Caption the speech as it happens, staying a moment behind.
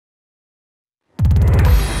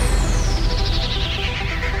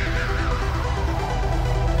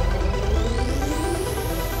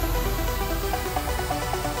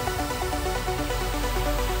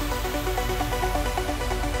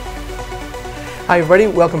Hi everybody,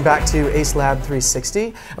 welcome back to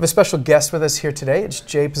ACELab360. I have a special guest with us here today. It's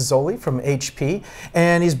Jay Pizoli from HP,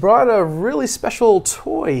 and he's brought a really special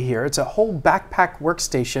toy here. It's a whole backpack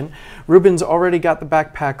workstation. Rubin's already got the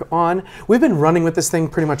backpack on. We've been running with this thing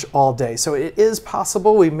pretty much all day, so it is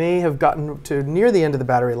possible we may have gotten to near the end of the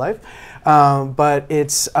battery life, but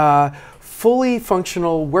it's fully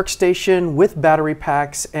functional workstation with battery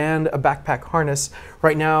packs and a backpack harness.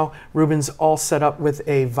 Right now, Rubin's all set up with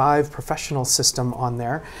a VIVE professional system on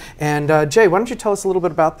there. And Jay, why don't you tell us a little bit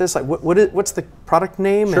about this? Like, what's the product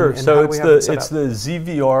name? Sure. And so how do we have it set it's up? the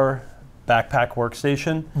Z-VR Backpack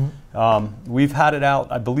Workstation. We've had it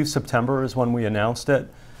out, I believe September is when we announced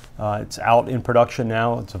it. It's out in production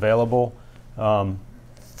now. It's available.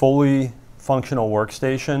 Fully functional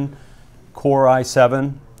workstation. Core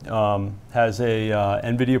i7. Has a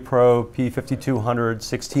NVIDIA Pro P5200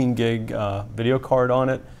 16 gig video card on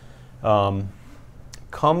it.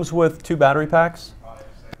 Comes with 2 battery packs.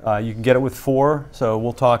 You can get it with 4, so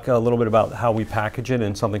we'll talk a little bit about how we package it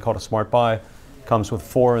in something called a Smart Buy. Comes with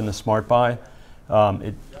 4 in the Smart Buy.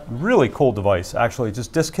 Really cool device. Actually, it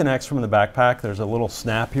just disconnects from the backpack. There's a little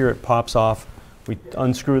snap here. It pops off. We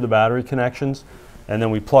unscrew the battery connections, and then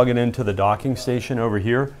we plug it into the docking station over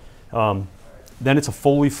here. Then it's a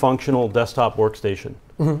fully functional desktop workstation,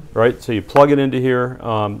 right? So you plug it into here.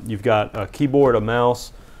 You've got a keyboard, a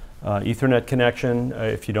mouse, Ethernet connection.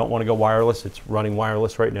 If you don't want to go wireless, it's running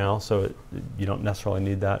wireless right now, so you don't necessarily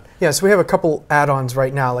need that. Yeah, so we have a couple add-ons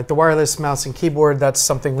right now, like the wireless mouse and keyboard. That's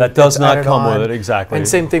something that does not come with it, exactly. And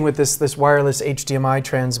same thing with this wireless HDMI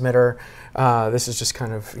transmitter. This is just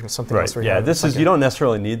kind of something else. Yeah, this is, you don't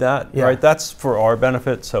necessarily need that, right? That's for our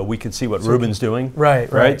benefit, so we can see what Rubin's doing.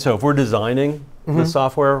 Right. So if we're designing the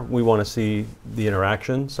software, we want to see the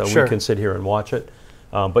interaction, so we can sit here and watch it.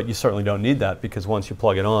 But you certainly don't need that, because once you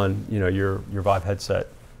plug it on, your VIVE headset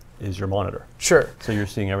is your monitor. So you're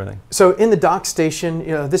seeing everything. So in the dock station,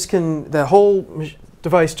 the whole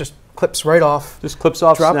device just clips right off. Just clips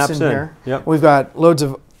off, drops snaps in here. We've got loads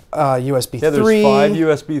of USB 3. Yeah, there's 5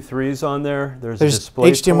 USB 3s on there. There's a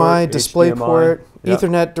display HDMI, port, display port,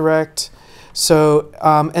 Ethernet direct. So,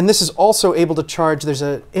 and this is also able to charge. There's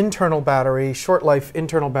an internal battery, short life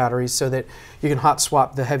internal batteries, so that you can hot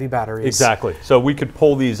swap the heavy batteries. Exactly. So we could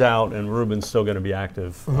pull these out, and Rubin's still going to be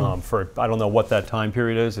active for, I don't know what that time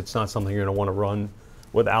period is. It's not something you're going to want to run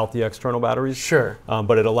without the external batteries.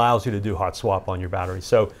 But it allows you to do hot swap on your battery.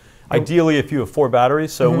 So ideally, if you have 4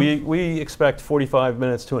 batteries, so we expect 45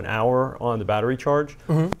 minutes to an hour on the battery charge.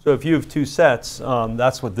 So if you have 2 sets,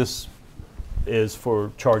 that's what this is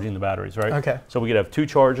for charging the batteries, right? So we could have 2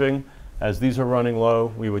 charging. As these are running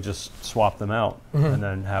low, we would just swap them out and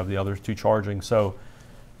then have the other 2 charging. So,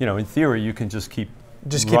 in theory, you can just keep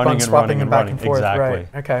on swapping them back and forth.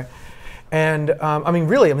 Right. And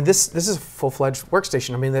really, this is a full-fledged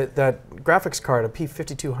workstation. That graphics card, a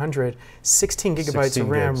P5200, 16 gigabytes of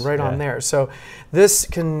RAM on there. So this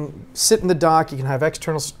can sit in the dock. You can have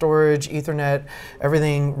external storage, Ethernet,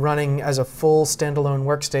 everything running as a full standalone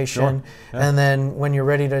workstation. And then when you're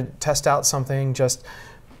ready to test out something, just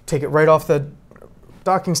take it right off the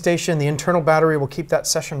docking station. The internal battery will keep that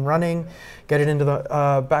session running. Get it into the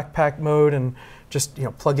backpack mode and just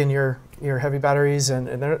plug in your heavy batteries, and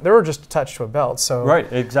they're just attached to a belt. So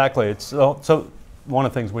exactly. It's so one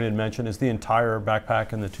of the things we didn't mention is the entire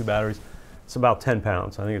backpack and the 2 batteries. It's about 10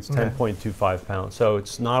 pounds. I think it's 10.25 pounds. So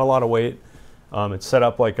it's not a lot of weight. It's set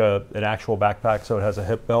up like an actual backpack, so it has a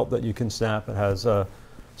hip belt that you can snap. It has a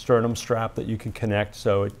sternum strap that you can connect,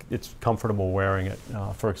 so it's comfortable wearing it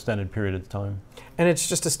for extended period of time. And it's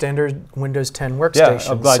just a standard Windows 10 workstation.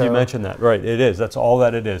 Yeah, I'm glad you mentioned that. Right, it is. That's all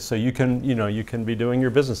that it is. So you can, you can be doing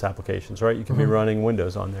your business applications, right? You can be running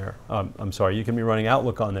Windows on there. I'm sorry, you can be running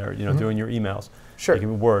Outlook on there, doing your emails. You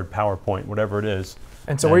can be Word, PowerPoint, whatever it is.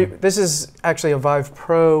 And so this is actually a VIVE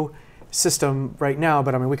Pro system right now,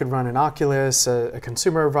 but we could run an Oculus, a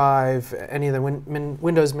consumer VIVE, any of the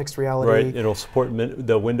Windows mixed reality. Right, it'll support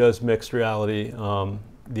the Windows mixed reality,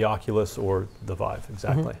 the Oculus, or the VIVE,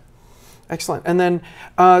 exactly. Excellent. And then,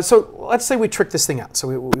 so let's say we trick this thing out. So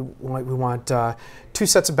we want 2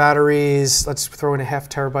 sets of batteries. Let's throw in a ½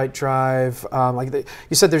 terabyte drive.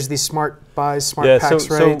 You said there's these smart buys, smart packs,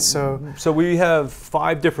 right? So we have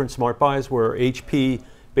 5 different smart buys where HP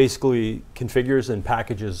basically configures and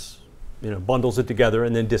packages, bundles it together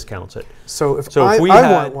and then discounts it. So if I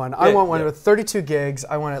want one, I want one with 32 gigs.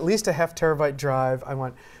 I want at least a ½ terabyte drive. I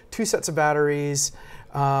want 2 sets of batteries.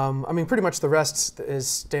 Pretty much the rest is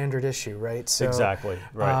standard issue, right? So, exactly,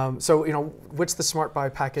 right. So, what's the Smart Buy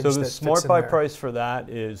package? So the Smart Buy price for that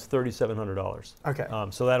is $3,700. Okay.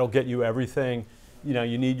 So that'll get you everything.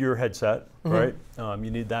 You need your headset, right?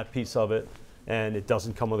 You need that piece of it. and it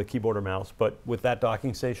doesn't come with a keyboard or mouse. But with that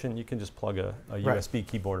docking station, you can just plug a USB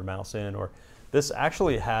keyboard or mouse in. Or this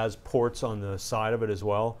actually has ports on the side of it as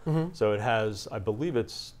well. So it has, I believe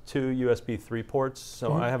it's 2 USB 3 ports.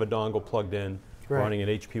 So I have a dongle plugged in, running an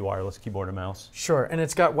HP wireless keyboard and mouse. Sure, and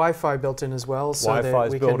it's got Wi-Fi built in as well. So Wi-Fi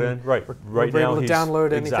is built in, right? Right now, able to download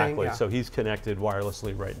anything. Exactly. So he's connected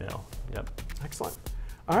wirelessly right now. Yep. Excellent.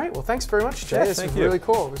 All right. Well, thanks very much, Jay. Yeah, this was really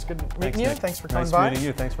cool. It was good meeting you. Thanks for coming by. Nice meeting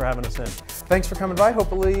you. Thanks for having us in. Thanks for coming by.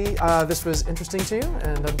 Hopefully, this was interesting to you.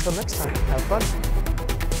 And until next time, have fun.